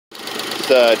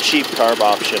the cheap carb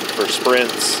option for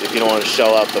sprints if you don't want to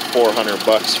shell out the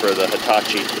 $400 for the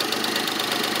Hitachi.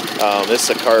 This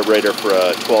is a carburetor for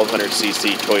a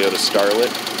 1200cc Toyota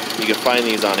Starlet. You can find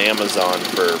these on Amazon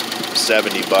for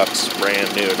 $70,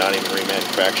 brand new, not even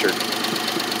remanufactured.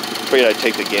 Figured I'd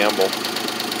take the gamble.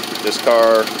 This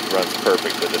car runs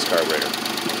perfect with this carburetor.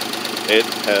 It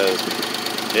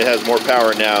has more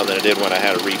power now than it did when I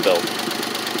had it rebuilt.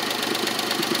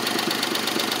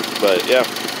 But yeah,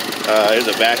 here's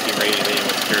a vacuum reading if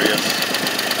anyone's curious.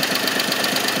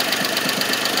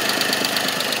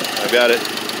 I've got it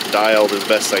dialed as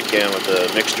best I can with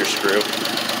the mixture screw.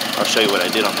 I'll show you what I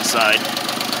did on the side.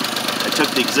 I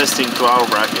took the existing throttle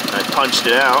bracket and I punched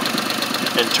it out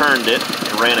and turned it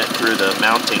and ran it through the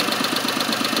mounting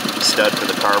stud for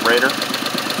the carburetor.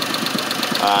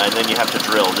 And then you have to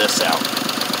drill this out.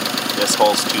 This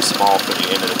hole's too small for the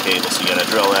end of the cable, so you gotta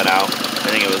drill that out. I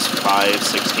think it was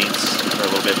 5/16 or a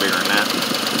little bit bigger than that.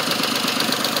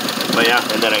 But yeah,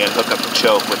 and then I gotta hook up the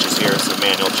choke, which is here. It's a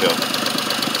manual choke.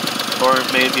 Or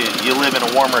maybe you live in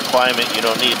a warmer climate, you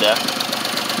don't need that.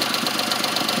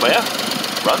 But yeah,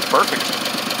 runs perfect.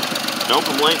 No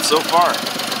complaints so far.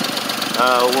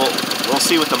 We'll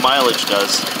see what the mileage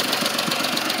does.